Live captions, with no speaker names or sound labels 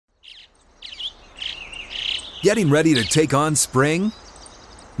Getting ready to take on spring?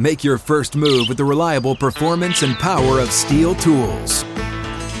 Make your first move with the reliable performance and power of Steel tools.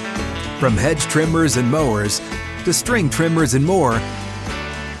 From hedge trimmers and mowers to string trimmers and more,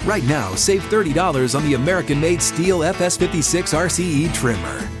 right now save $30 on the American-made Steel FS56 RCE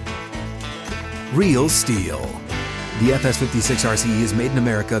trimmer. Real Steel. The FS56 RCE is made in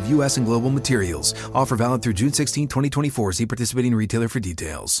America of U.S. and global materials. Offer valid through June 16, 2024. See participating retailer for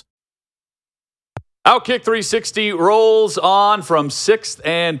details. Outkick 360 rolls on from 6th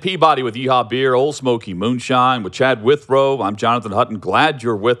and Peabody with Yeehaw Beer, Old Smoky Moonshine with Chad Withrow. I'm Jonathan Hutton. Glad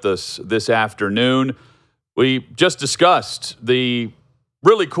you're with us this afternoon. We just discussed the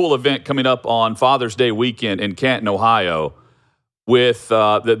really cool event coming up on Father's Day weekend in Canton, Ohio, with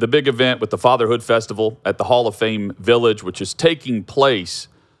the big event with the Fatherhood Festival at the Hall of Fame Village, which is taking place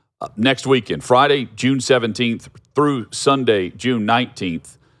next weekend, Friday, June 17th through Sunday, June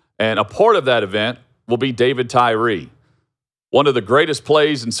 19th. And a part of that event will be David Tyree. One of the greatest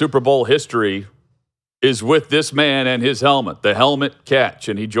plays in Super Bowl history is with this man and his helmet, the helmet catch,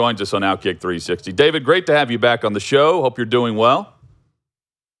 and he joins us on Outkick 360. David, great to have you back on the show. Hope you're doing well.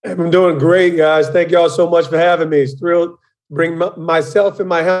 I'm doing great, guys. Thank you all so much for having me. It's thrilled to bring myself and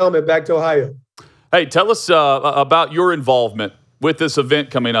my helmet back to Ohio. Hey, tell us about your involvement with this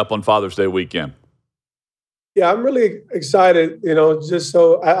event coming up on Father's Day weekend. Yeah, I'm really excited, just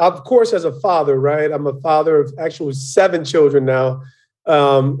so, of course, as a father, right? I'm a father of actually 7 children now.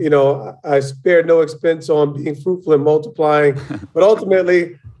 I spared no expense on being fruitful and multiplying, but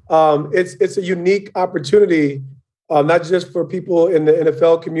ultimately, it's a unique opportunity, not just for people in the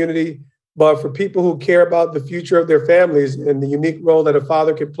NFL community, but for people who care about the future of their families and the unique role that a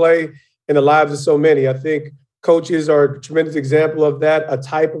father can play in the lives of so many. I think coaches are a tremendous example of that, a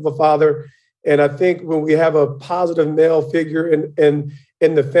type of a father. And I think when we have a positive male figure in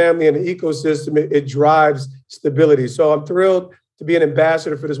the family and the ecosystem, it drives stability. So I'm thrilled to be an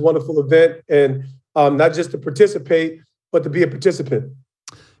ambassador for this wonderful event and not just to participate, but to be a participant.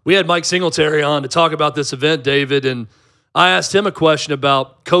 We had Mike Singletary on to talk about this event, David, and I asked him a question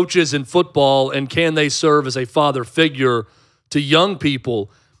about coaches in football and can they serve as a father figure to young people.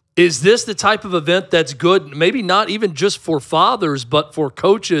 Is this the type of event that's good, maybe not even just for fathers, but for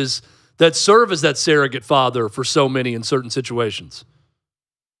coaches that serve as that surrogate father for so many in certain situations?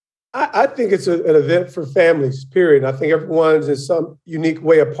 I think it's an event for families, period. I think everyone's in some unique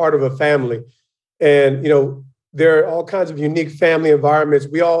way a part of a family. And, there are all kinds of unique family environments.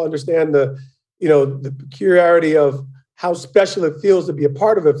 We all understand the peculiarity of how special it feels to be a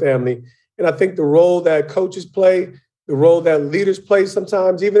part of a family. And I think the role that coaches play, the role that leaders play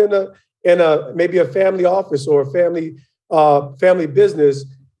sometimes, even in a maybe a family office or a family business,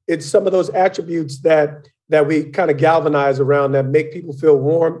 it's some of those attributes that we kind of galvanize around that make people feel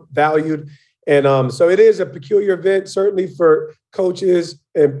warm, valued. And so it is a peculiar event, certainly for coaches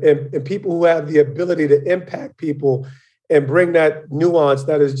and people who have the ability to impact people and bring that nuance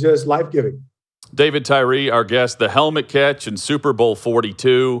that is just life-giving. David Tyree, our guest, the helmet catch in Super Bowl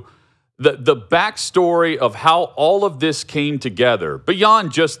 42. The backstory of how all of this came together,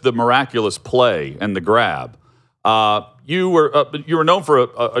 beyond just the miraculous play and the grab. You were known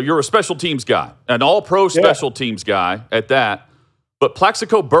for you're a special teams guy, an all-pro special teams guy at that. But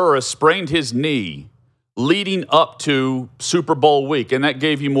Plaxico Burress sprained his knee leading up to Super Bowl week, and that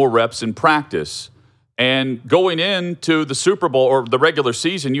gave you more reps in practice. And going into the Super Bowl or the regular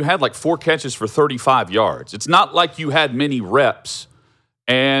season, you had like 4 catches for 35 yards. It's not like you had many reps,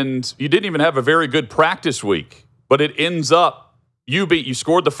 and you didn't even have a very good practice week. But it ends up you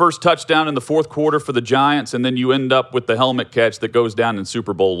scored the first touchdown in the fourth quarter for the Giants, and then you end up with the helmet catch that goes down in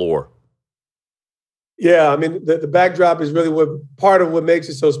Super Bowl lore. Yeah, I mean, the backdrop is really part of what makes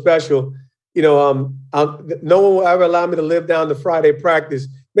it so special. No one will ever allow me to live down the Friday practice.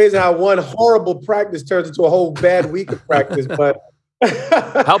 Amazing how one horrible practice turns into a whole bad week of practice. But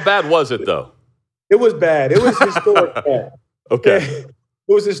how bad was it, though? It was bad. It was historic bad. Okay.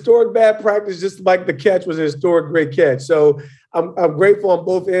 It was historic bad practice, just like the catch was a historic great catch. So I'm grateful on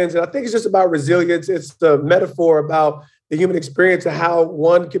both ends. And I think it's just about resilience. It's the metaphor about the human experience and how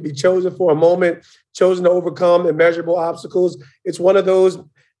one can be chosen for a moment, chosen to overcome immeasurable obstacles. It's one of those,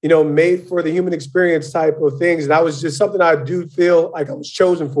 made for the human experience type of things. And that was just something I do feel like I was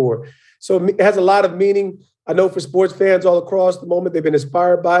chosen for. So it has a lot of meaning. I know for sports fans all across the moment, they've been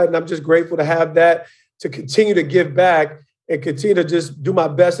inspired by it. And I'm just grateful to have that, to continue to give back and continue to just do my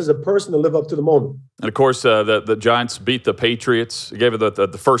best as a person to live up to the moment. And, of course, the Giants beat the Patriots, gave it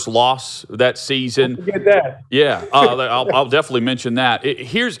the first loss that season. Don't forget that. Yeah, I'll definitely mention that.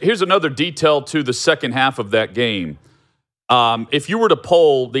 Here's another detail to the second half of that game. If you were to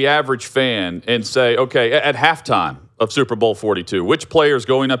poll the average fan and say, okay, at halftime of Super Bowl 42, which player is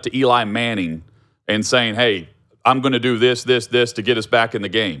going up to Eli Manning and saying, hey, I'm going to do this to get us back in the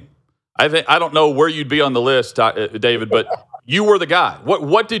game? I don't know where you'd be on the list, David, but you were the guy.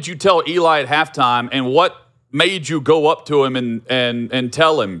 What did you tell Eli at halftime, and what made you go up to him and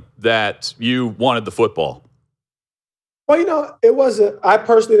tell him that you wanted the football? Well, it wasn't. I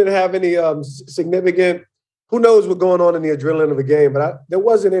personally didn't have any significant. Who knows what's going on in the adrenaline of the game? But there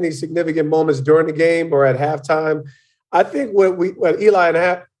wasn't any significant moments during the game or at halftime. I think what Eli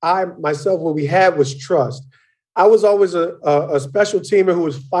and I myself, what we had was trust. I was always a special teamer who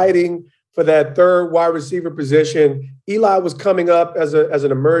was fighting for that third wide receiver position. Eli was coming up as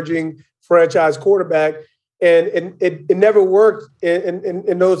an emerging franchise quarterback, and it never worked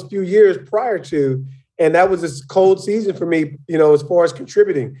in those few years prior to. And that was a cold season for me, as far as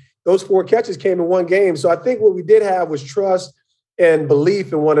contributing. Those 4 catches came in one game. So I think what we did have was trust and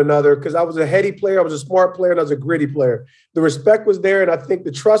belief in one another, because I was a heady player, I was a smart player, and I was a gritty player. The respect was there, and I think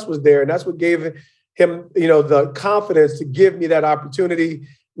the trust was there. And that's what gave him, the confidence to give me that opportunity,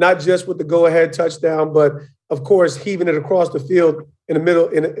 not just with the go-ahead touchdown, but, of course, heaving it across the field in the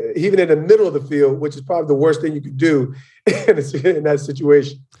middle of the field, which is probably the worst thing you could do in that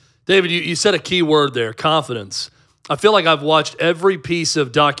situation. David, you said a key word there, confidence. I feel like I've watched every piece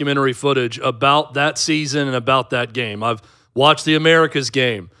of documentary footage about that season and about that game. I've watched the America's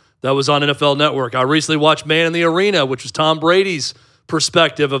game that was on NFL Network. I recently watched Man in the Arena, which was Tom Brady's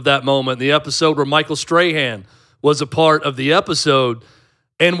perspective of that moment, the episode where Michael Strahan was a part of the episode.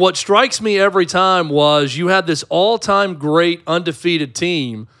 And what strikes me every time was you had this all-time great undefeated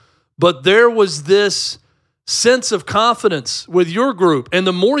team, but there was this sense of confidence with your group. And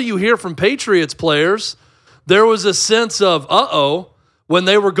the more you hear from Patriots players, there was a sense of, when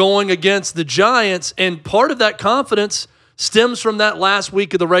they were going against the Giants. And part of that confidence stems from that last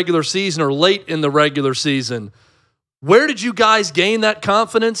week of the regular season or late in the regular season. Where did you guys gain that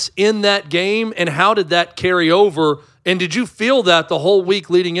confidence in that game, and how did that carry over? And did you feel that the whole week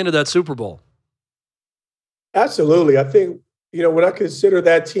leading into that Super Bowl? Absolutely. I think, when I consider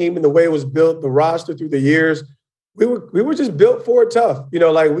that team and the way it was built, the roster through the years, we were just built for it tough.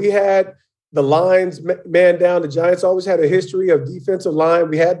 We had the lines man down. The Giants always had a history of defensive line.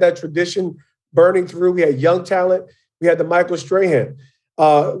 We had that tradition burning through. We had young talent. We had the Michael Strahan.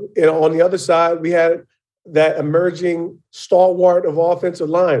 And on the other side, we had that emerging stalwart of offensive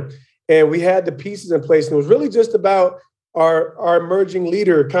line. And we had the pieces in place. And it was really just about our emerging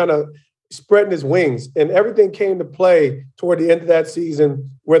leader kind of spreading his wings. And everything came to play toward the end of that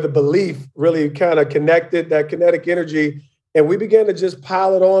season, where the belief really kind of connected, that kinetic energy. And we began to just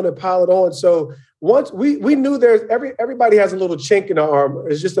pile it on. So once we knew everybody has a little chink in the armor.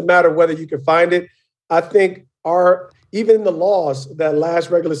 It's just a matter of whether you can find it. I think even in the loss, that last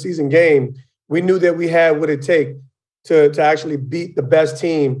regular season game, we knew that we had what it take to actually beat the best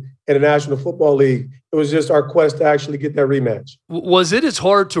team in the National Football League. It was just our quest to actually get that rematch. Was it as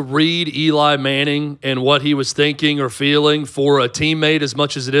hard to read Eli Manning and what he was thinking or feeling for a teammate as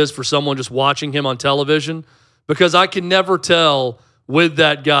much as it is for someone just watching him on television? Because I can never tell with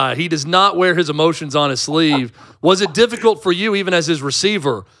that guy. He does not wear his emotions on his sleeve. Was it difficult for you, even as his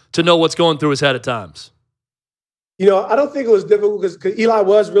receiver, to know what's going through his head at times? I don't think it was difficult because Eli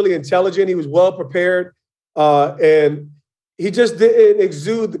was really intelligent. He was well prepared, and he just didn't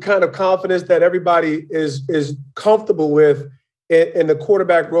exude the kind of confidence that everybody is comfortable with in the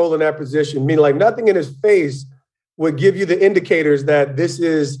quarterback role in that position. Meaning, like, nothing in his face would give you the indicators that this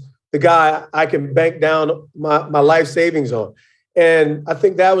is the guy I can bank down my life savings on. And I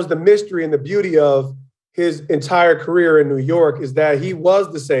think that was the mystery and the beauty of his entire career in New York, is that he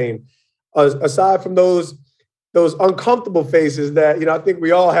was the same. Aside from those uncomfortable faces that, I think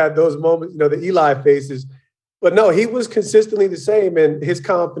we all had those moments, the Eli faces. But no, he was consistently the same, and his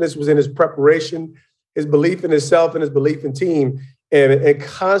confidence was in his preparation, his belief in himself, and his belief in team, and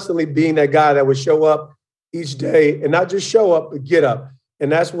constantly being that guy that would show up each day, and not just show up, but get up.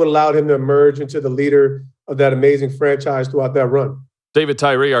 And that's what allowed him to emerge into the leader of that amazing franchise throughout that run. David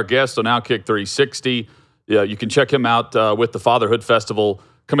Tyree, our guest on Outkick 360. Yeah, you can check him out with the Fatherhood Festival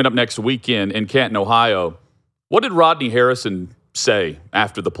coming up next weekend in Canton, Ohio. What did Rodney Harrison say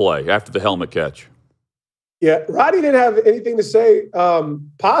after the play, after the helmet catch? Yeah, Rodney didn't have anything to say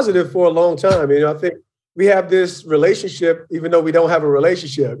positive for a long time. I think we have this relationship, even though we don't have a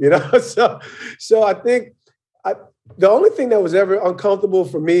relationship, So I think the only thing that was ever uncomfortable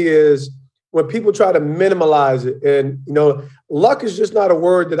for me is when people try to minimalize it. And, luck is just not a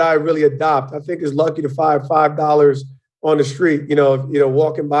word that I really adopt. I think it's lucky to find $5 on the street,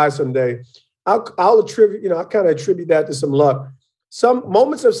 walking by someday. I'll attribute, I kind of attribute that to some luck. Some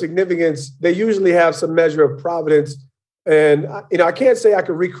moments of significance, they usually have some measure of providence. And, I can't say I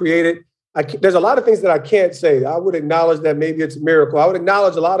could recreate it. There's a lot of things that I can't say. I would acknowledge that maybe it's a miracle. I would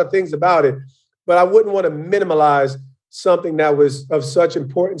acknowledge a lot of things about it, but I wouldn't want to minimize something that was of such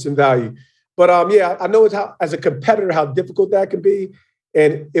importance and value. But I know as a competitor, how difficult that can be.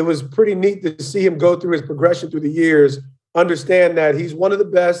 And it was pretty neat to see him go through his progression through the years, understand that he's one of the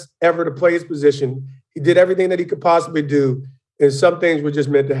best ever to play his position. He did everything that he could possibly do. And some things were just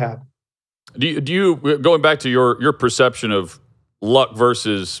meant to happen. Do you going back to your perception of luck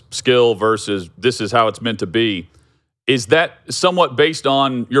versus skill versus this is how it's meant to be, is that somewhat based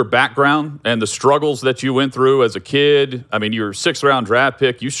on your background and the struggles that you went through as a kid? I mean, your 6th-round draft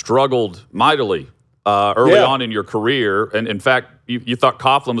pick, you struggled mightily early on in your career. And in fact, you thought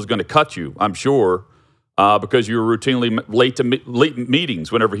Coughlin was going to cut you, I'm sure, because you were routinely late to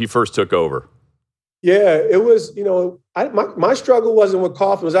meetings whenever he first took over. Yeah, it was, my struggle wasn't with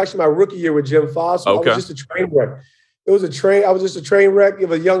Coughlin. It was actually my rookie year with Jim Foss. Okay. I was just a train wreck. I was just a train wreck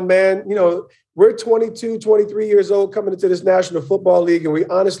of a young man. We're 22, 23 years old coming into this National Football League, and we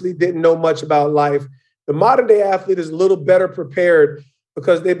honestly didn't know much about life. The modern day athlete is a little better prepared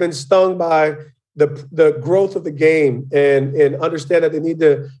because they've been stung by the growth of the game and understand that they need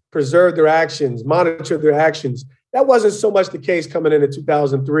to preserve their actions, monitor their actions. That wasn't so much the case coming in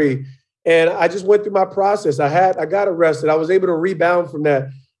 2003. And I just went through my process. I got arrested. I was able to rebound from that.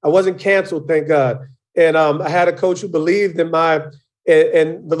 I wasn't canceled, thank God. And I had a coach who believed in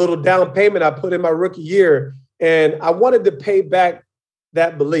and the little down payment I put in my rookie year. And I wanted to pay back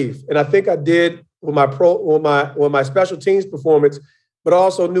that belief. And I think I did with my special teams performance, but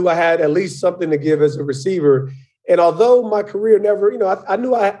also knew I had at least something to give as a receiver. And although my career never,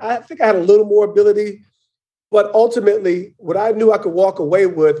 I think I had a little more ability. But ultimately, what I knew I could walk away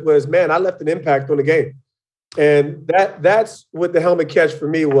with was, man, I left an impact on the game. And that's what the helmet catch for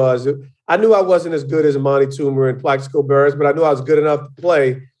me was. I knew I wasn't as good as Amani Toomer and Plaxico Burress, but I knew I was good enough to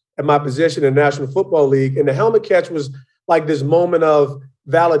play at my position in the National Football League. And the helmet catch was like this moment of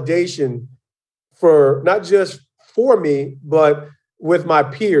validation for not just for me, but with my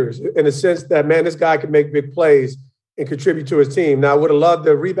peers in the sense that, man, this guy can make big plays and contribute to his team. Now, I would have loved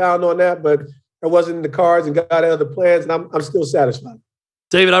to rebound on that, but it wasn't in the cards and got other plans, and I'm still satisfied.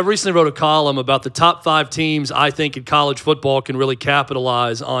 David, I recently wrote a column about the top 5 teams I think in college football can really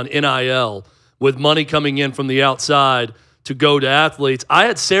capitalize on NIL with money coming in from the outside to go to athletes. I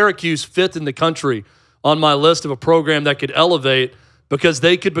had Syracuse 5th in the country on my list of a program that could elevate because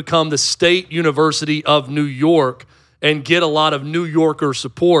they could become the State University of New York and get a lot of New Yorker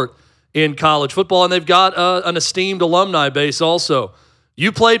support in college football. And they've got an esteemed alumni base also.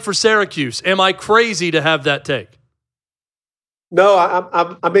 You played for Syracuse. Am I crazy to have that take? No,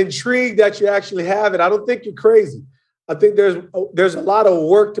 I'm intrigued that you actually have it. I don't think you're crazy. I think there's a lot of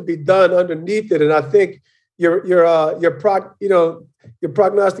work to be done underneath it, and I think your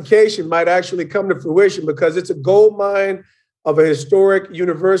prognostication might actually come to fruition because it's a gold mine of a historic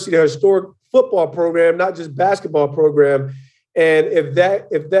university, a historic football program, not just basketball program. And if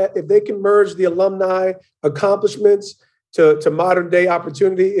they can merge the alumni accomplishments to modern day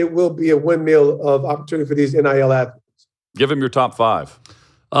opportunity, it will be a windmill of opportunity for these NIL athletes. Give him your top 5.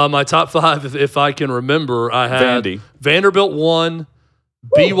 My top 5, if I can remember, I had Vandy. Vanderbilt 1,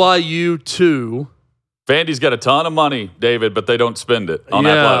 BYU 2. Vandy's got a ton of money, David, but they don't spend it on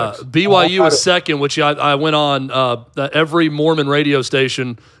athletics. BYU was 2nd, which I went on every Mormon radio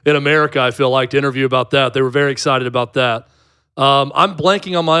station in America, I feel like, to interview about that. They were very excited about that. I'm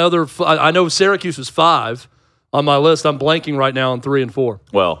blanking on my other – I know Syracuse was 5 on my list. I'm blanking right now on 3 and 4.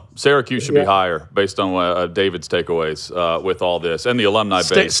 Well, Syracuse should be higher based on David's takeaways with all this and the alumni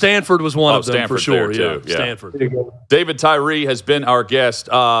base. Stanford was one of them Stanford for sure. too. Yeah. Stanford. David Tyree has been our guest.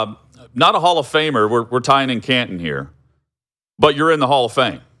 Not a Hall of Famer. We're tying in Canton here, but you're in the Hall of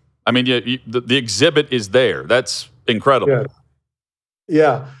Fame. I mean, the exhibit is there. That's incredible.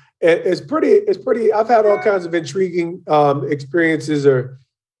 Yeah. It's pretty. I've had all kinds of intriguing experiences,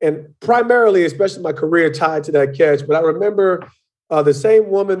 and primarily, especially my career tied to that catch. But I remember the same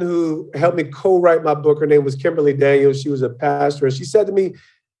woman who helped me co-write my book. Her name was Kimberly Daniels. She was a pastor, and she said to me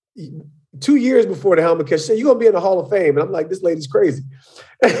 2 years before the helmet catch, she said, "You're gonna be in the Hall of Fame." And I'm like, "This lady's crazy."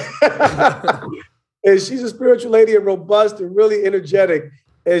 And she's a spiritual lady and robust and really energetic.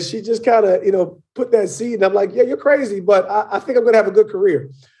 And she just kind of, put that seed. And I'm like, "Yeah, you're crazy, but I think I'm gonna have a good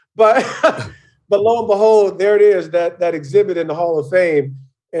career." But lo and behold, there it is, that exhibit in the Hall of Fame.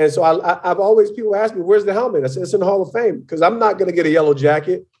 And so I've always, people ask me, "Where's the helmet?" I said, "It's in the Hall of Fame," because I'm not going to get a yellow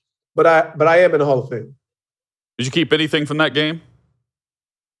jacket, but I am in the Hall of Fame. Did you keep anything from that game?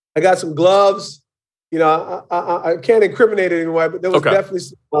 I got some gloves. You know, I can't incriminate it anyway, but there was definitely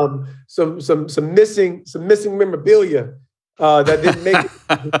some missing memorabilia that didn't make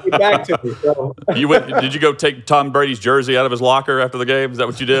it back to me. So. Did you go take Tom Brady's jersey out of his locker after the game? Is that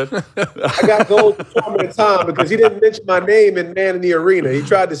what you did? I got gold for him at the time because he didn't mention my name in Man in the Arena. He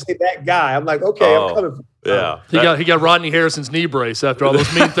tried to say that guy. I'm like, okay, I'm coming for you. Yeah. He got Rodney Harrison's knee brace after all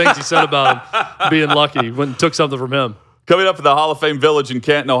those mean things he said about him being lucky when took something from him. Coming up at the Hall of Fame Village in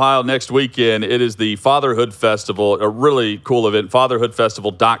Canton, Ohio next weekend, it is the Fatherhood Festival, a really cool event,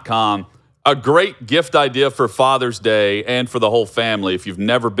 fatherhoodfestival.com. A great gift idea for Father's Day and for the whole family. If you've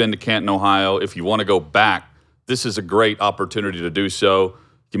never been to Canton, Ohio, if you want to go back, this is a great opportunity to do so. You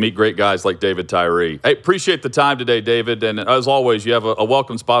can meet great guys like David Tyree. Hey, appreciate the time today, David. And as always, you have a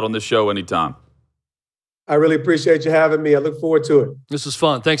welcome spot on this show anytime. I really appreciate you having me. I look forward to it. This was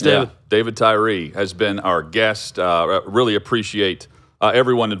fun. Thanks, David. Yeah, David Tyree has been our guest. Really appreciate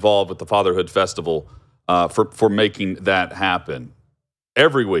everyone involved with the Fatherhood Festival for making that happen.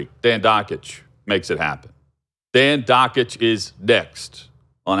 Every week, Dan Dakich makes it happen. Dan Dakich is next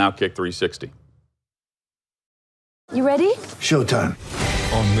on Outkick 360. You ready? Showtime.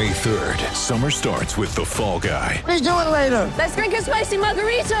 On May 3rd, summer starts with The Fall Guy. What are you doing later? Let's drink a spicy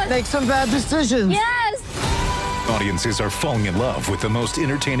margarita. Make some bad decisions. Yes. Audiences are falling in love with the most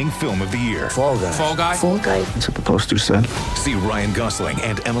entertaining film of the year. Fall Guy. Fall Guy? Fall guy. That's what the poster said. See Ryan Gosling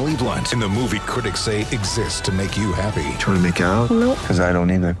and Emily Blunt in the movie critics say exists to make you happy. Trying to make it out? Nope. Because I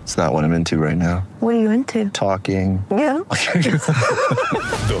don't either. It's not what I'm into right now. What are you into? Talking. Yeah.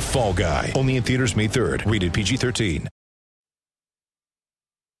 The Fall Guy. Only in theaters May 3rd. Rated PG-13.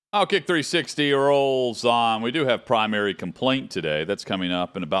 Outkick 360 rolls on. We do have primary complaint today. That's coming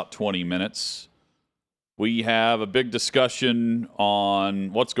up in about 20 minutes. We have a big discussion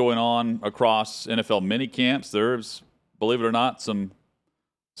on what's going on across NFL minicamps. There's, believe it or not, some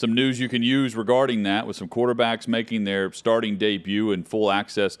news you can use regarding that, with some quarterbacks making their starting debut in full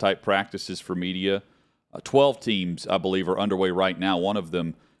access type practices for media. 12 teams, I believe, are underway right now. One of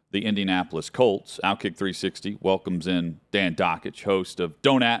them, the Indianapolis Colts. Outkick 360 welcomes in Dan Dakich, host of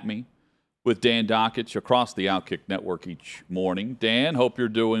Don't At Me with Dan Dakich across the Outkick network each morning. Dan, hope you're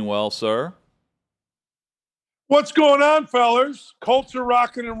doing well, sir. What's going on, fellas? Colts are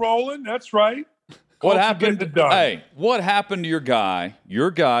rocking and rolling. That's right. What Colts happened? Getting it done. Hey, what happened to your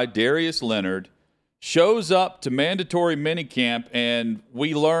guy, Darius Leonard, shows up to mandatory minicamp, and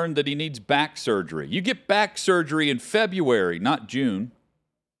we learned that he needs back surgery. You get back surgery in February, not June.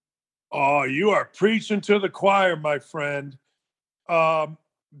 Oh, you are preaching to the choir, my friend.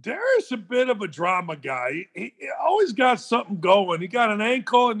 Darius a bit of a drama guy. He always got something going. He got an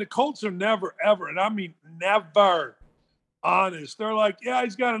ankle, and the Colts are never, ever, and I mean never, honest. They're like, yeah,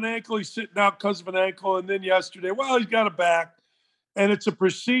 he's got an ankle. He's sitting out because of an ankle. And then yesterday, well, he's got a back, and it's a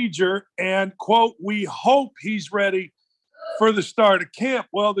procedure. And, quote, we hope he's ready for the start of camp.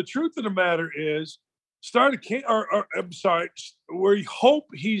 Well, the truth of the matter is, start of camp, we hope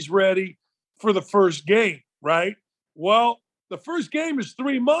he's ready for the first game, right? Well, the first game is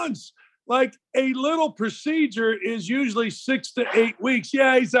 3 months. Like, a little procedure is usually 6 to 8 weeks.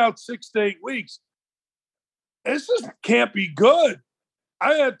 Yeah, he's out 6 to 8 weeks. This just can't be good.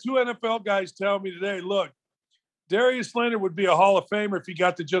 I had 2 NFL guys tell me today, look, Darius Leonard would be a Hall of Famer if he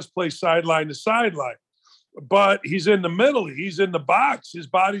got to just play sideline to sideline. But he's in the middle. He's in the box. His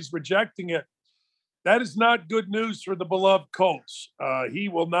body's rejecting it. That is not good news for the beloved Colts. He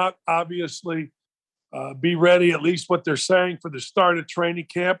will not obviously be ready, at least what they're saying, for the start of training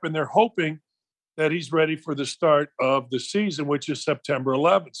camp. And they're hoping that he's ready for the start of the season, which is September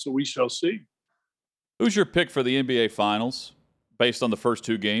 11th. So we shall see. Who's your pick for the NBA Finals based on the first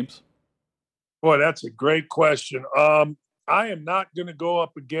 2 games? Boy, that's a great question. I am not going to go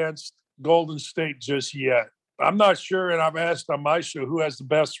up against Golden State just yet. I'm not sure, and I've asked on my show who has the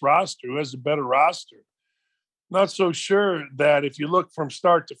best roster, who has the better roster. Not so sure that if you look from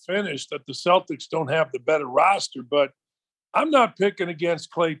start to finish that the Celtics don't have the better roster, but I'm not picking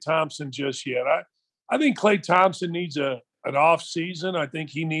against Klay Thompson just yet. I think Klay Thompson needs an off season. I think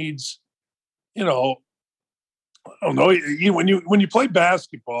he needs, I don't know. When you play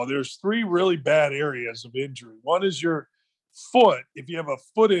basketball, there's 3 really bad areas of injury. One is your foot. If you have a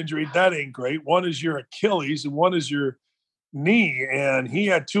foot injury, that ain't great. One is your Achilles, and one is your knee. And he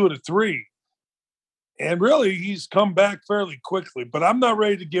had 2 of the 3. And really, he's come back fairly quickly. But I'm not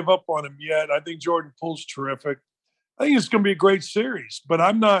ready to give up on him yet. I think Jordan Poole's terrific. I think it's going to be a great series. But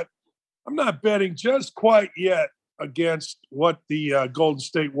I'm not betting just quite yet against what the Golden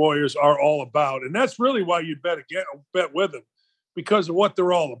State Warriors are all about. And that's really why you bet with them, because of what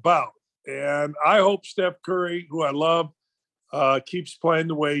they're all about. And I hope Steph Curry, who I love, keeps playing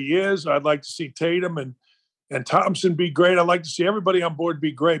the way he is. I'd like to see Tatum and Thompson be great. I'd like to see everybody on board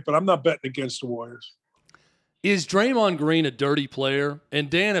be great, but I'm not betting against the Warriors. Is Draymond Green a dirty player? And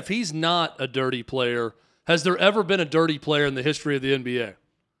Dan, if he's not a dirty player, has there ever been a dirty player in the history of the NBA?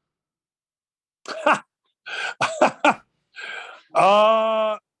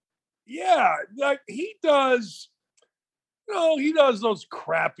 Yeah, like he does. He does those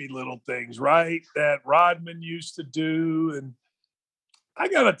crappy little things, right? That Rodman used to do. And I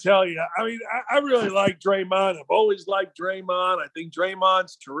got to tell you, I mean, I really like Draymond. I've always liked Draymond. I think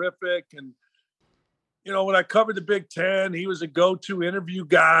Draymond's terrific. And, when I covered the Big Ten, he was a go-to interview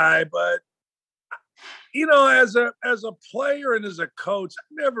guy. But, as a player and as a coach, I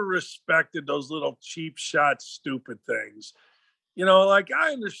never respected those little cheap shot, stupid things.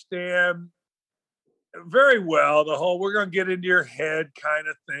 I understand very well the whole we're going to get into your head kind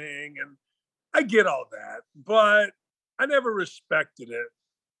of thing. And I get all that, but I never respected it.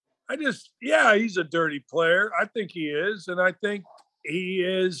 He's a dirty player. I think he is. And I think he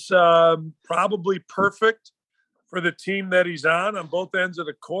is probably perfect for the team that he's on both ends of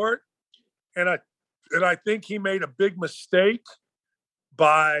the court. And I think he made a big mistake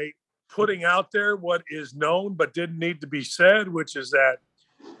by putting out there what is known but didn't need to be said, which is that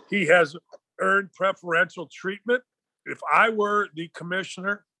he has earned preferential treatment. If I were the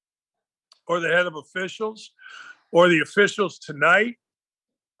commissioner or the head of officials or the officials tonight,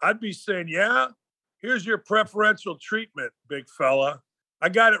 I'd be saying, here's your preferential treatment, big fella. I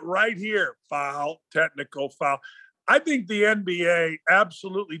got it right here. Foul, technical foul. I think the NBA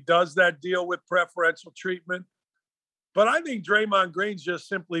absolutely does that deal with preferential treatment. But I think Draymond Green's just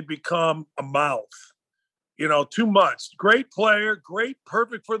simply become a mouth. Too much. Great player,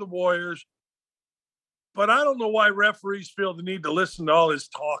 perfect for the Warriors. But I don't know why referees feel the need to listen to all his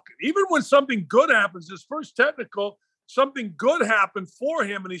talking. Even when something good happens, his first technical, something good happened for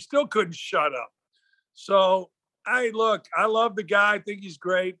him, and he still couldn't shut up. So, I love the guy. I think he's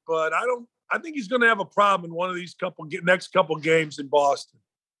great, but I think he's going to have a problem in one of these next couple games in Boston.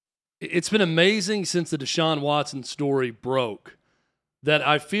 It's been amazing since the Deshaun Watson story broke that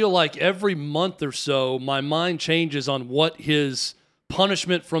I feel like every month or so, my mind changes on what his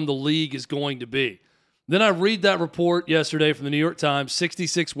punishment from the league is going to be. Then I read that report yesterday from the New York Times,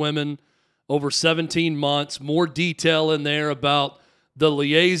 66 women over 17 months, more detail in there about the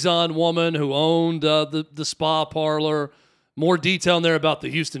liaison woman who owned the spa parlor, more detail in there about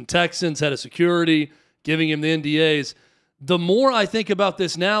the Houston Texans head of security, giving him the NDAs. The more I think about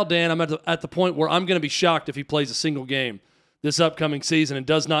this now, Dan, I'm at the point where I'm going to be shocked if he plays a single game this upcoming season and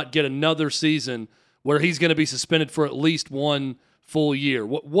does not get another season where he's going to be suspended for at least one full year.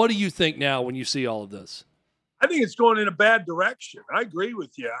 What do you think now when you see all of this? I think it's going in a bad direction. I agree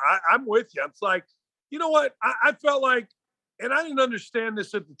with you. I'm with you. It's like, you know what? I felt like, and I didn't understand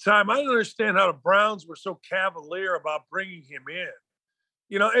this at the time. I didn't understand how the Browns were so cavalier about bringing him in.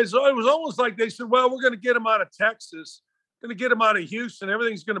 It was almost like they said, well, we're going to get him out of Texas, going to get him out of Houston.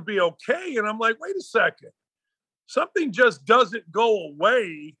 Everything's going to be okay. And I'm like, wait a second. Something just doesn't go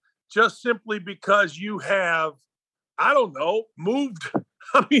away just simply because you have, I don't know, moved.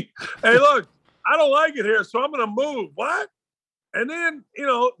 I mean, hey, look, I don't like it here, so I'm going to move. What? And then,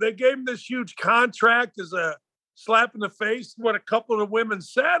 they gave him this huge contract as a slap in the face, what a couple of the women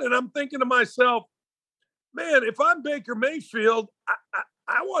said. And I'm thinking to myself, man, if I'm Baker Mayfield,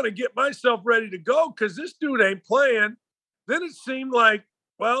 I want to get myself ready to go because this dude ain't playing. Then it seemed like,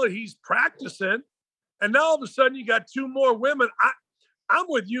 well, he's practicing. And now all of a sudden you got two more women. I'm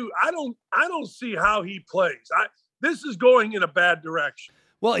with you. I don't see how he plays. This is going in a bad direction.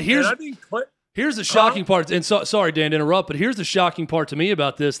 Well, here's the shocking part. And sorry, Dan, to interrupt, but here's the shocking part to me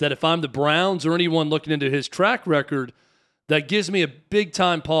about this, that if I'm the Browns or anyone looking into his track record, that gives me a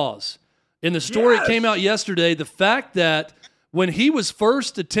big-time pause. In the story that came out yesterday, the fact that when he was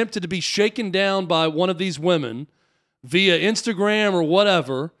first attempted to be shaken down by one of these women via Instagram or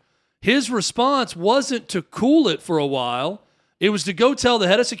whatever, his response wasn't to cool it for a while. It was to go tell the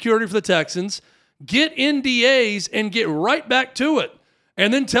head of security for the Texans, get NDAs, and get right back to it.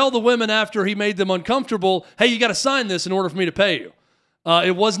 And then tell the women after he made them uncomfortable, hey, you got to sign this in order for me to pay you.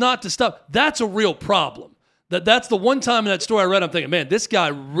 It was not to stop. That's a real problem. That's the one time in that story I read, I'm thinking, man, this guy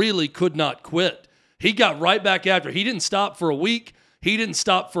really could not quit. He got right back after. He didn't stop for a week. He didn't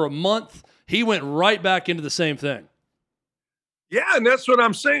stop for a month. He went right back into the same thing. Yeah, and that's what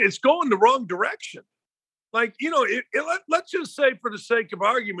I'm saying. It's going the wrong direction. Like, let's just say for the sake of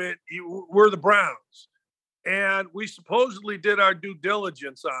argument, we're the Browns. And we supposedly did our due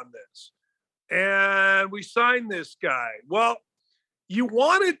diligence on this. And we signed this guy. Well, you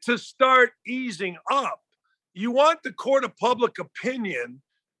wanted to start easing up. you want the court of public opinion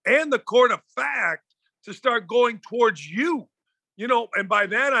and the court of fact to start going towards you. And by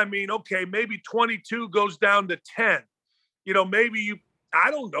that I mean, okay, maybe 22 goes down to 10. Maybe I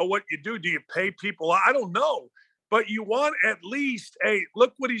don't know what you do. Do you pay people? I don't know. But you want at least, hey,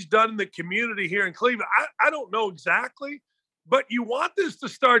 look what he's done in the community here in Cleveland. I don't know exactly, but you want this to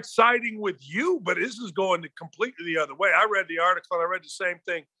start siding with you. But this is going completely the other way. I read the article and I read the same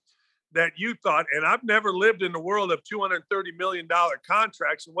thing that you thought. And I've never lived in the world of $230 million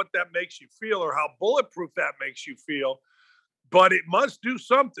contracts and what that makes you feel or how bulletproof that makes you feel. But it must do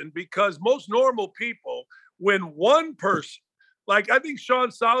something, because most normal people, when one person, like I think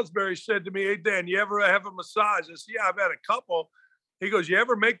Sean Salisbury said to me, "Hey, Dan, you ever have a massage?" I said, "Yeah, I've had a couple." He goes, "You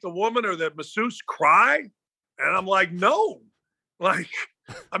ever make the woman or the masseuse cry?" And I'm like, "No." Like,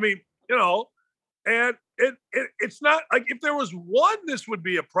 I mean, and it's not like if there was one, this would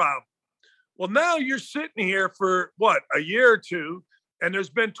be a problem. Well, now you're sitting here for what, a year or two, and there's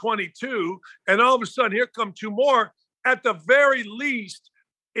been 22, and all of a sudden here come two more. At the very least,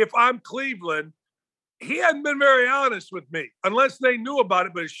 if I'm Cleveland, he hadn't been very honest with me, unless they knew about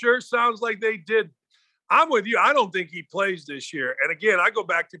it, but it sure sounds like they did. I'm with you. I don't think he plays this year. And again, I go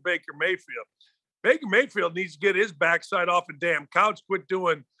back to Baker Mayfield. Baker Mayfield needs to get his backside off a damn couch, quit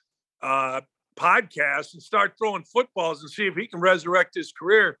doing podcasts, and start throwing footballs and see if he can resurrect his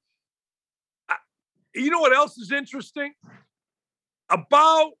career. You know what else is interesting?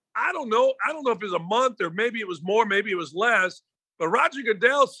 I don't know if it was a month or maybe it was more, maybe it was less. But Roger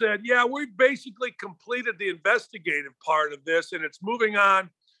Goodell said, yeah, we've basically completed the investigative part of this, and it's moving on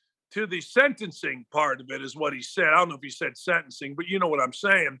to the sentencing part of it, is what he said. I don't know if he said sentencing, but you know what I'm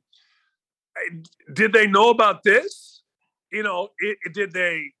saying. Did they know about this? Did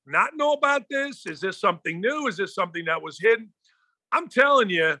they not know about this? Is this something new? Is this something that was hidden? I'm telling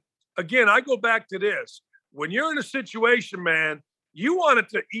you, again, I go back to this. When you're in a situation, man, you want it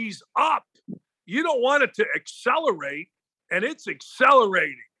to ease up. You don't want it to accelerate, and it's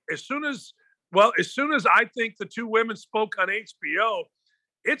accelerating. As soon as I think the two women spoke on HBO,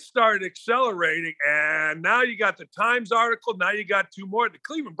 it started accelerating, and now you got the Times article. Now you got two more. The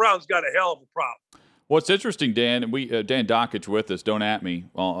Cleveland Browns got a hell of a problem. What's interesting, Dan, and Dan Dockich with us, don't at me,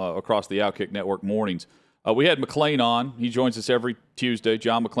 across the Outkick Network mornings. We had McClain on. He joins us every Tuesday.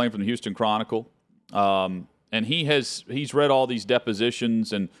 John McClain from the Houston Chronicle. And he's read all these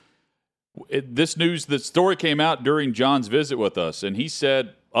depositions, and the story came out during John's visit with us, and he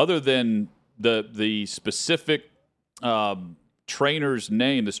said, other than the specific trainer's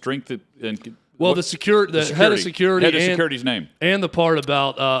name, the strength and the head of security's name, and the part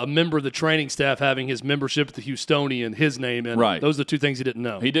about a member of the training staff having his membership at the Houstonian, his name, and right. Those are the two things he didn't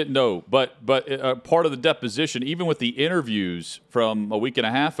know. He didn't know, but part of the deposition, even with the interviews from a week and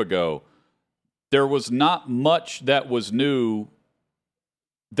a half ago, there was not much that was new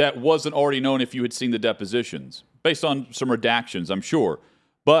that wasn't already known if you had seen the depositions, based on some redactions, I'm sure.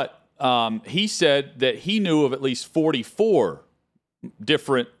 But he said that he knew of at least 44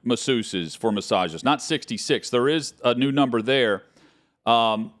 different masseuses for massages, not 66. There is a new number there.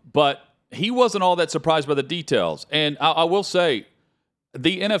 But he wasn't all that surprised by the details. And I will say,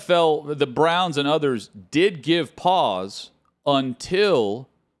 the NFL, the Browns and others did give pause until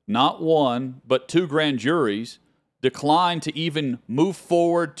not one, but two grand juries declined to even move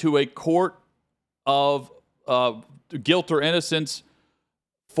forward to a court of guilt or innocence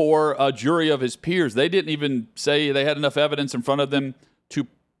for a jury of his peers. They didn't even say they had enough evidence in front of them to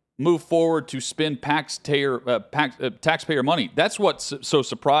move forward to spend taxpayer money. That's what's so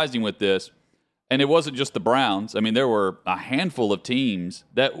surprising with this. And it wasn't just the Browns. I mean, there were a handful of teams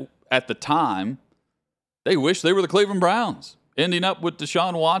that at the time, they wished they were the Cleveland Browns. Ending up with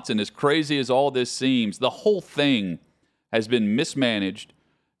Deshaun Watson, as crazy as all this seems, the whole thing has been mismanaged,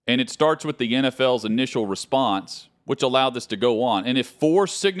 and it starts with the NFL's initial response, which allowed this to go on. And if four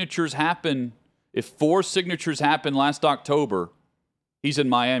signatures happen last October, he's in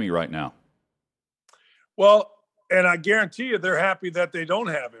Miami right now. Well, and I guarantee you they're happy that they don't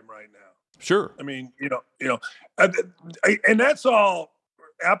have him right now. Sure. I mean, and that's all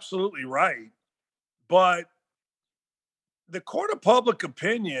absolutely right. But the court of public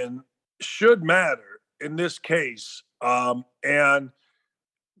opinion should matter in this case. And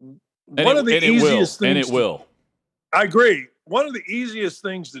one of the easiest things. And it will. I agree. One of the easiest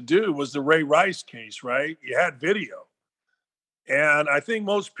things to do was the Ray Rice case, right? You had video. And I think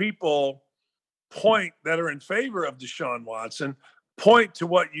most people that are in favor of Deshaun Watson point to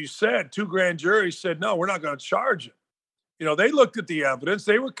what you said. Two grand juries said, no, we're not going to charge him. They looked at the evidence.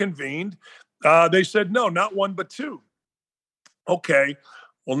 They were convened. They said, no, not one, but two. Okay.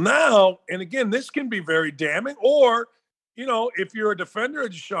 Well, now, and again, this can be very damning. Or, if you're a defender of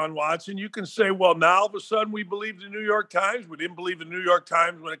Deshaun Watson, you can say, well, now all of a sudden we believe the New York Times. We didn't believe the New York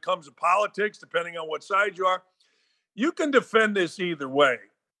Times when it comes to politics, depending on what side you are. You can defend this either way.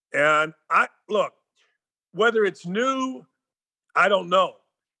 And look, whether it's new, I don't know.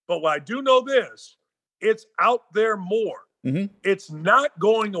 But I do know this, it's out there more. Mm-hmm. It's not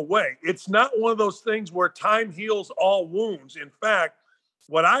going away. It's not one of those things where time heals all wounds. In fact,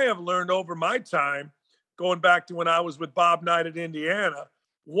 what I have learned over my time, going back to when I was with Bob Knight at Indiana,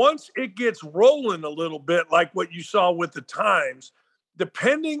 once it gets rolling a little bit, like what you saw with the Times,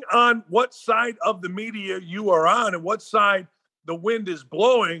 depending on what side of the media you are on and what side the wind is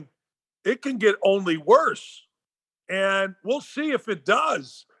blowing, it can get only worse. And we'll see if it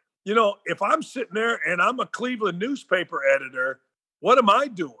does. If I'm sitting there and I'm a Cleveland newspaper editor, what am I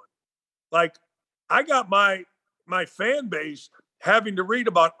doing? Like, I got my fan base having to read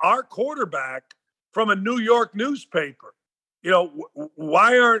about our quarterback from a New York newspaper.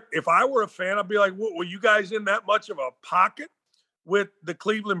 If I were a fan, I'd be like, were you guys in that much of a pocket with the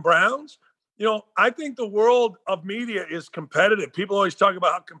Cleveland Browns? I think the world of media is competitive. People always talk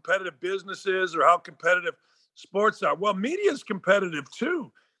about how competitive business is or how competitive sports are. Well, media is competitive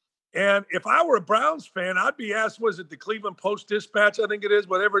too. And if I were a Browns fan, I'd be asked, was it the Cleveland Post-Dispatch, I think it is,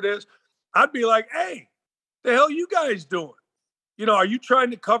 whatever it is. I'd be like, hey, the hell you guys doing? Are you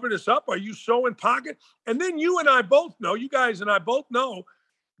trying to cover this up? Are you so in pocket? And then you and I both know, you guys and I both know,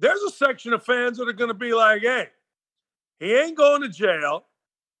 there's a section of fans that are going to be like, hey, he ain't going to jail.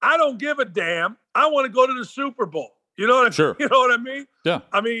 I don't give a damn. I want to go to the Super Bowl. You know what Sure. You know what I mean? Yeah.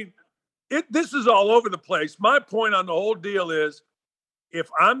 I mean, this is all over the place. My point on the whole deal is, if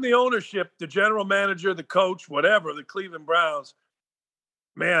I'm the ownership, the general manager, the coach, whatever, the Cleveland Browns,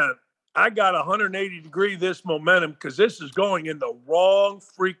 man, I got 180-degree this momentum because this is going in the wrong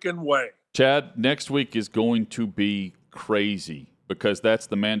freaking way. Chad, next week is going to be crazy because that's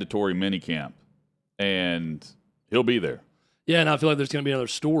the mandatory minicamp, and he'll be there. Yeah, and I feel like there's going to be another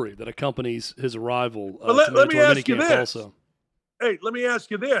story that accompanies his arrival. Let me ask you this. Also. Hey, let me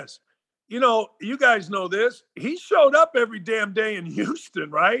ask you this. You guys know this. He showed up every damn day in Houston,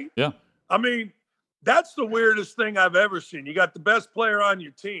 right? Yeah. I mean, that's the weirdest thing I've ever seen. You got the best player on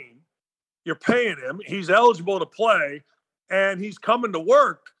your team. You're paying him. He's eligible to play, and he's coming to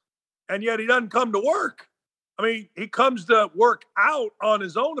work, and yet he doesn't come to work. I mean, he comes to work out on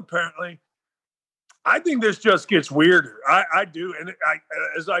his own, apparently. I think this just gets weirder. I do. And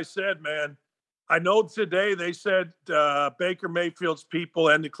as I said, man, I know today they said Baker Mayfield's people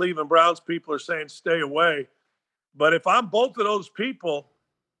and the Cleveland Browns people are saying stay away. But if I'm both of those people,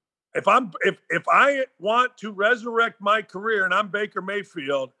 if I want to resurrect my career and I'm Baker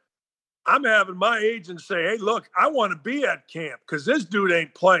Mayfield, I'm having my agent say, hey, look, I want to be at camp because this dude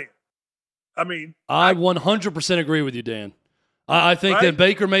ain't playing. I mean, I 100% agree with you, Dan. I think that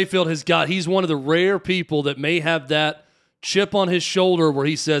Baker Mayfield he's one of the rare people that may have that chip on his shoulder where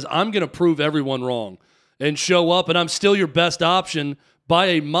he says, I'm going to prove everyone wrong and show up, and I'm still your best option by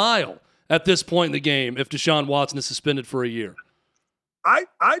a mile at this point in the game if Deshaun Watson is suspended for a year. I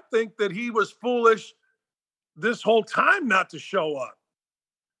think that he was foolish this whole time not to show up.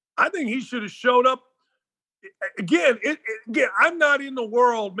 I think he should have showed up. Again, I'm not in the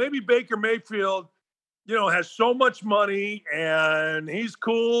world. Maybe Baker Mayfield, has so much money and he's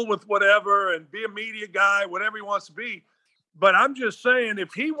cool with whatever and be a media guy, whatever he wants to be. But I'm just saying,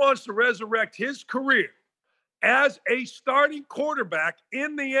 if he wants to resurrect his career as a starting quarterback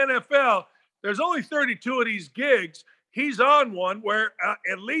in the NFL, there's only 32 of these gigs. He's on one where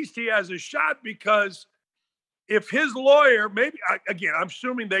at least he has a shot, because if his lawyer, I'm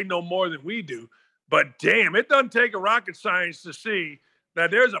assuming they know more than we do, but damn, it doesn't take a rocket science to see that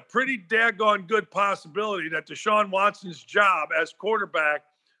there's a pretty daggone good possibility that Deshaun Watson's job as quarterback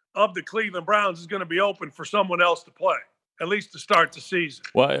of the Cleveland Browns is going to be open for someone else to play, at least to start the season.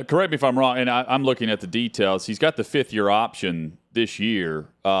 Well, correct me if I'm wrong, and I'm looking at the details. He's got the fifth-year option this year.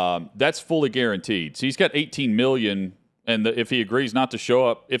 That's fully guaranteed. So he's got $18 million, and if he agrees not to show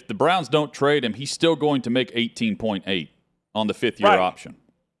up, if the Browns don't trade him, he's still going to make $18.8 on the fifth-year option.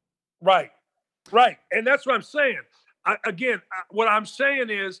 Right. And that's what I'm saying. What I'm saying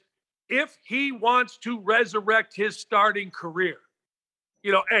is, if he wants to resurrect his starting career,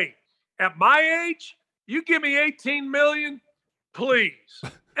 hey, at my age, you give me $18 million, please.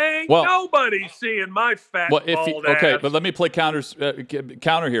 Ain't nobody seeing my fat bald ass. Okay, but let me play counter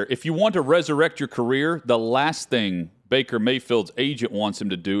here. If you want to resurrect your career, the last thing Baker Mayfield's agent wants him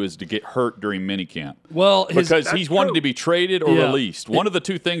to do is to get hurt during minicamp. Well, because he's wanted to be traded or released. One of the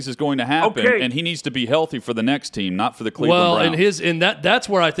two things is going to happen, and he needs to be healthy for the next team, not for the Cleveland Browns. And that's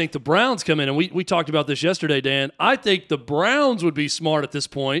where I think the Browns come in, and we talked about this yesterday, Dan. I think the Browns would be smart at this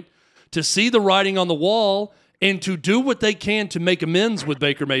point to see the writing on the wall and to do what they can to make amends with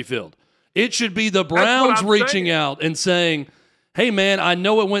Baker Mayfield. It should be the Browns reaching out and saying, hey, man, I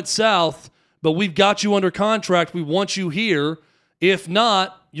know it went south, but we've got you under contract. We want you here. If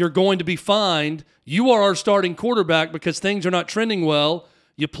not, you're going to be fined. You are our starting quarterback because things are not trending well.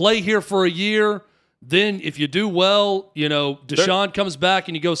 You play here for a year. Then if you do well, Deshaun comes back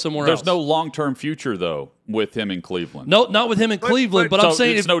and you go somewhere else. There's no long-term future, though, with him in Cleveland. No, not with him in Cleveland, but I'm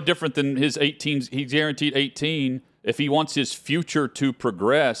saying it's no different than his 18. He's guaranteed 18. If he wants his future to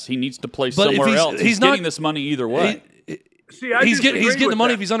progress, he needs to play somewhere else. He's getting this money either way. He's getting the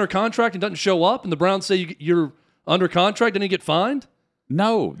money if he's under contract and doesn't show up, and the Browns say you're under contract, and he get fined?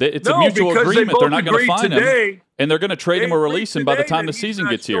 No, it's a mutual agreement. They're not going to fine him, and they're going to trade him or release him by the time the season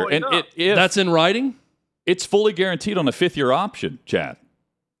gets here. And that's in writing? It's fully guaranteed on a fifth-year option, Chad.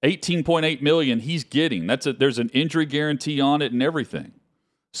 $18.8 million he's getting. There's an injury guarantee on it and everything.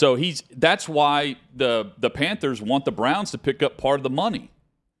 So that's why the Panthers want the Browns to pick up part of the money.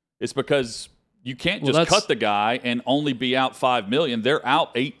 It's because you can't just cut the guy and only be out $5 million. They're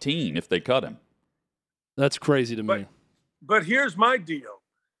out $18 if they cut him. That's crazy to me. But here's my deal.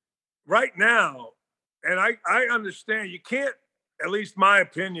 Right now, and I understand you can't, at least my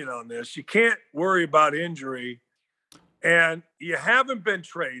opinion on this, you can't worry about injury. And you haven't been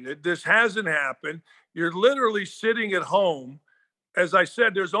traded. This hasn't happened. You're literally sitting at home. As I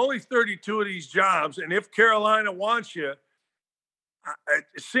said, there's only 32 of these jobs. And if Carolina wants you, it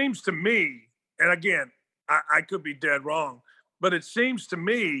seems to me, and again, I could be dead wrong, but it seems to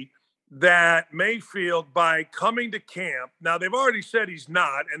me that Mayfield, by coming to camp, now they've already said he's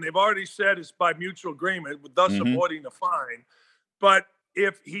not, and they've already said it's by mutual agreement, thus avoiding the fine. But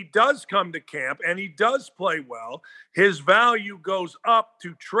if he does come to camp and he does play well, his value goes up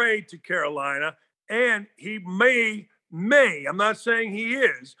to trade to Carolina, and he may, I'm not saying he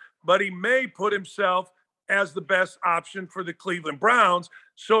is, but he may put himself as the best option for the Cleveland Browns.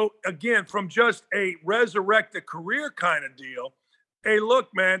 So again, from just a resurrect a career kind of deal, hey, look,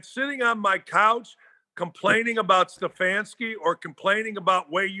 man, sitting on my couch complaining about Stefanski or complaining about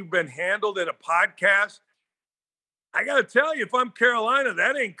way you've been handled at a podcast, I got to tell you, if I'm Carolina,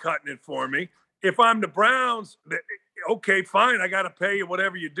 that ain't cutting it for me. If I'm the Browns, okay, fine, I got to pay you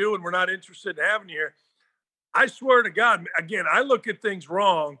whatever you do, and we're not interested in having you here. I swear to God, again, I look at things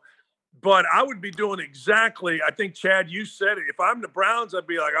wrong, but I would be doing exactly, I think, Chad, you said it. If I'm the Browns, I'd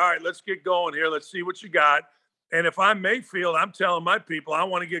be like, all right, let's get going here. Let's see what you got. And if I'm Mayfield, I'm telling my people, I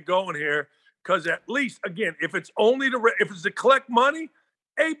want to get going here because at least, again, if it's only if it's to collect money,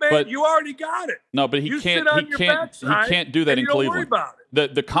 hey, man, you already got it. No, but he can't do that in Cleveland.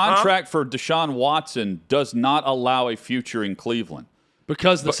 The contract for Deshaun Watson does not allow a future in Cleveland.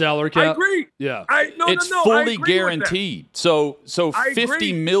 Because the salary cap? I agree. Yeah. It's fully guaranteed. So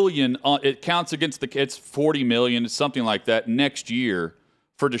 $50 million, it counts against it's $40 million, it's something like that next year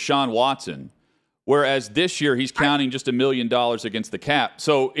for Deshaun Watson. Whereas this year he's counting just $1 million against the cap.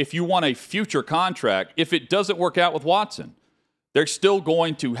 So if you want a future contract, if it doesn't work out with Watson, they're still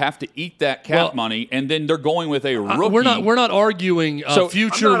going to have to eat that cap money, and then they're going with a rookie. We're not arguing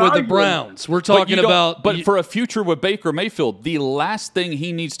future with the Browns. We're talking about. But for a future with Baker Mayfield, the last thing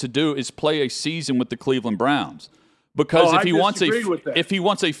he needs to do is play a season with the Cleveland Browns. Because if he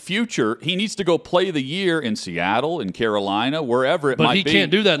wants a future, he needs to go play the year in Seattle, in Carolina, wherever it might be. But he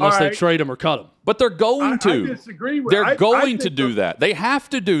can't do that unless they trade him or cut him. But they're going to. I disagree with. They're going to do that. They have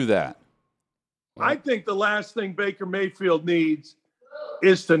to do that. I think the last thing Baker Mayfield needs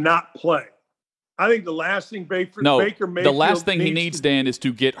is to not play. I think the last thing Baker Mayfield the last thing he needs, Dan, is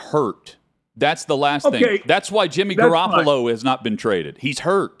to get hurt. That's the last thing. That's why Jimmy Garoppolo has not been traded. He's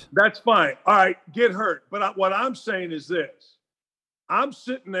hurt. That's fine. All right, get hurt. But what I'm saying is this. I'm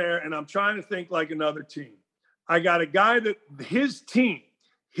sitting there and I'm trying to think like another team. I got a guy that his team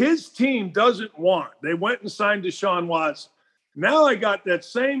doesn't want. They went and signed Deshaun Watson. Now I got that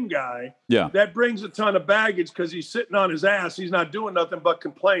same guy that brings a ton of baggage because he's sitting on his ass. He's not doing nothing but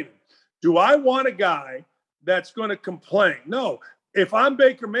complaining. Do I want a guy that's going to complain? No. If I'm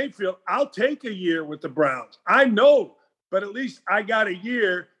Baker Mayfield, I'll take a year with the Browns. I know, but at least I got a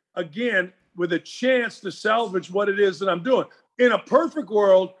year, again, with a chance to salvage what it is that I'm doing. In a perfect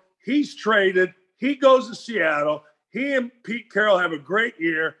world, he's traded. He goes to Seattle. He and Pete Carroll have a great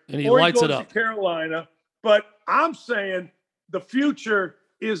year. And he lights it up. To Carolina. But I'm saying the future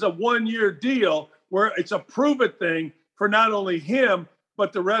is a one-year deal where it's a prove-it thing. for not only him,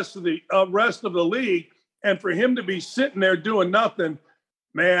 but the rest of the league. And for him to be sitting there doing nothing,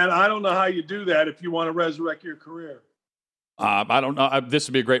 man, I don't know how you do that if you want to resurrect your career. I don't know. This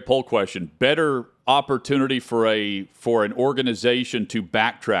would be a great poll question. Better opportunity for an organization to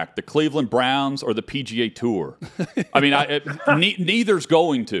backtrack, the Cleveland Browns or the PGA Tour? I mean, neither's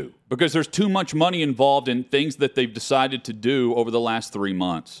going to, because there's too much money involved in things that they've decided to do over the last 3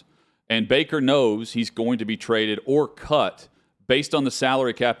 months. And Baker knows he's going to be traded or cut based on the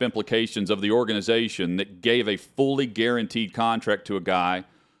salary cap implications of the organization that gave a fully guaranteed contract to a guy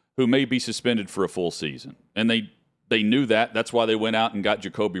who may be suspended for a full season. And they knew that. That's why they went out and got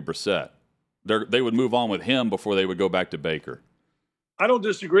Jacoby Brissett. They would move on with him before they would go back to Baker. I don't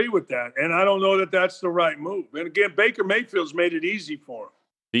disagree with that, and I don't know that that's the right move. And again, Baker Mayfield's made it easy for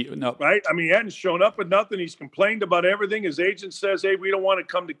him. Right? I mean, he hadn't shown up with nothing. He's complained about everything. His agent says, hey, we don't want to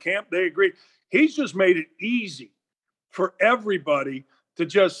come to camp. They agree. He's just made it easy for everybody to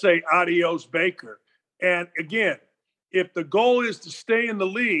just say adios, Baker. And again, if the goal is to stay in the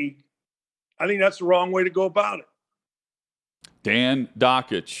league, I think that's the wrong way to go about it. Dan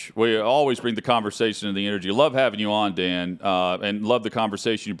Dakich, we always bring the conversation and the energy. Love having you on, Dan, and love the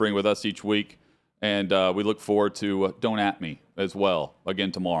conversation you bring with us each week. And we look forward to Don't At Me as well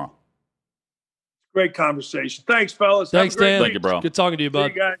again tomorrow. Great conversation. Thanks, fellas. Thanks, Dan. Thank you, bro. Good talking to you,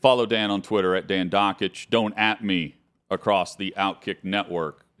 bud. Follow Dan on Twitter at Dan Dakich. Don't At Me across the Outkick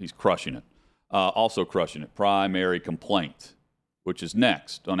Network. He's crushing it. Also crushing it. Primary Complaint, which is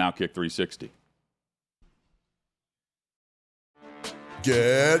next on Outkick 360.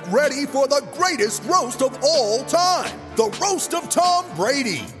 Get ready for the greatest roast of all time, the Roast of Tom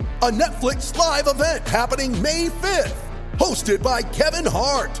Brady, a Netflix live event happening May 5th. Hosted by Kevin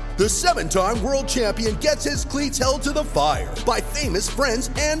Hart, the 7-time world champion gets his cleats held to the fire by famous friends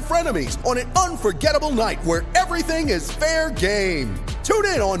and frenemies on an unforgettable night where everything is fair game. Tune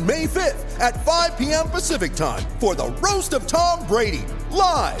in on May 5th at 5 p.m. Pacific time for the Roast of Tom Brady,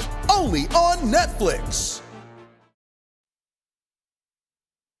 live only on Netflix.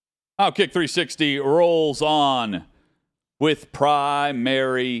 Outkick 360 rolls on with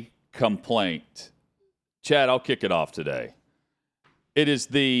Primary Complaint. Chad, I'll kick it off today. It is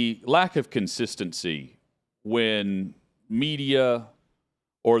the lack of consistency when media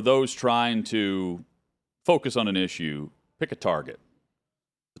or those trying to focus on an issue pick a target.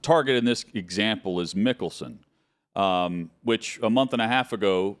 The target in this example is Mickelson, which a month and a half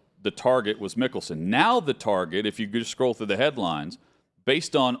ago, the target was Mickelson. Now the target, if you just scroll through the headlines,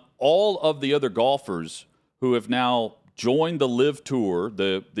 based on all of the other golfers who have now joined the LIV Tour,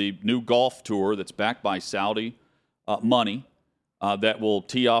 the new golf tour that's backed by Saudi money that will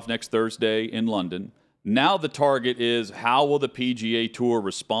tee off next Thursday in London. Now the target is how will the PGA Tour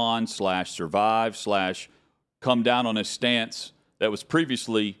respond / survive / come down on a stance that was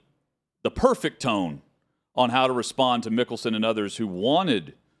previously the perfect tone on how to respond to Mickelson and others who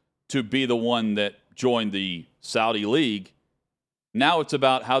wanted to be the one that joined the Saudi League. Now it's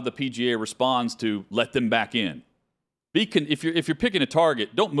about how the PGA responds to let them back in. If you're picking a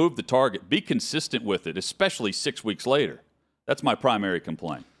target, don't move the target. Be consistent with it, especially 6 weeks later. That's my primary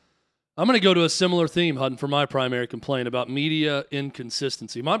complaint. I'm going to go to a similar theme, Hutton, for my primary complaint about media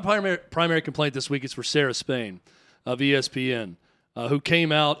inconsistency. My primary complaint this week is for Sarah Spain of ESPN, who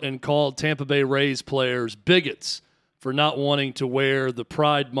came out and called Tampa Bay Rays players bigots for not wanting to wear the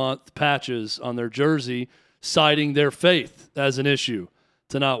Pride Month patches on their jersey, citing their faith as an issue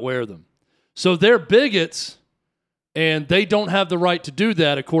to not wear them. So they're bigots, and they don't have the right to do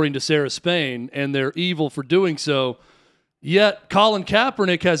that, according to Sarah Spain, and they're evil for doing so. Yet Colin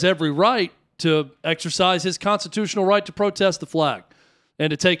Kaepernick has every right to exercise his constitutional right to protest the flag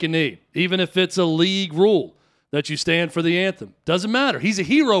and to take a knee, even if it's a league rule that you stand for the anthem. Doesn't matter. He's a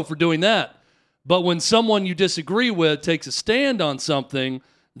hero for doing that. But when someone you disagree with takes a stand on something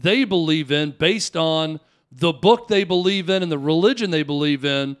they believe in based on the book they believe in and the religion they believe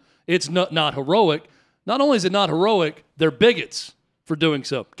in, it's not heroic. Not only is it not heroic, they're bigots for doing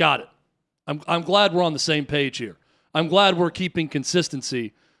so. Got it. I'm glad we're on the same page here. I'm glad we're keeping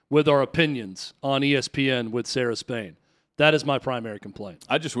consistency with our opinions on ESPN with Sarah Spain. That is my primary complaint.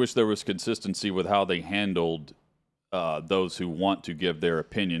 I just wish there was consistency with how they handled those who want to give their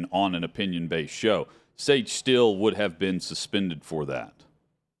opinion on an opinion-based show. Sage Steele would have been suspended for that.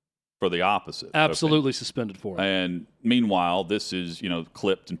 For the opposite. Absolutely suspended for it. And meanwhile, this is,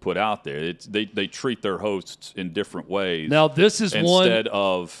 clipped and put out there. They treat their hosts in different ways. Now, this is instead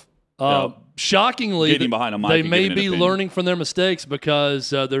of shockingly, getting behind a mic they and may giving an be opinion. learning from their mistakes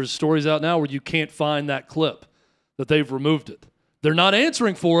because there's stories out now where you can't find that clip, that they've removed it. They're not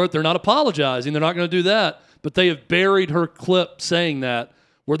answering for it. They're not apologizing. They're not going to do that. but they have buried her clip saying that,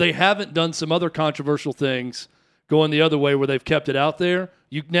 where they haven't done some other controversial things going the other way where they've kept it out there.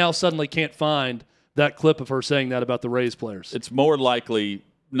 You now suddenly can't find that clip of her saying that about the Rays players. It's more likely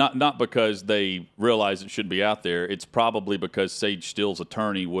not because they realize it should be out there. It's probably because Sage Steele's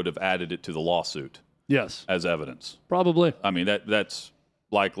attorney would have added it to the lawsuit. Yes. As evidence. Probably. I mean, that's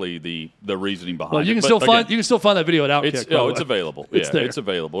likely the reasoning behind well, you it. Can you can still find that video at Outkick. It's available. It's there. It's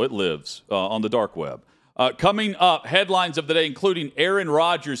available. It lives on the dark web. Coming up, headlines of the day, including Aaron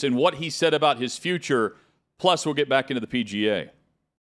Rodgers and what he said about his future. Plus, we'll get back into the PGA.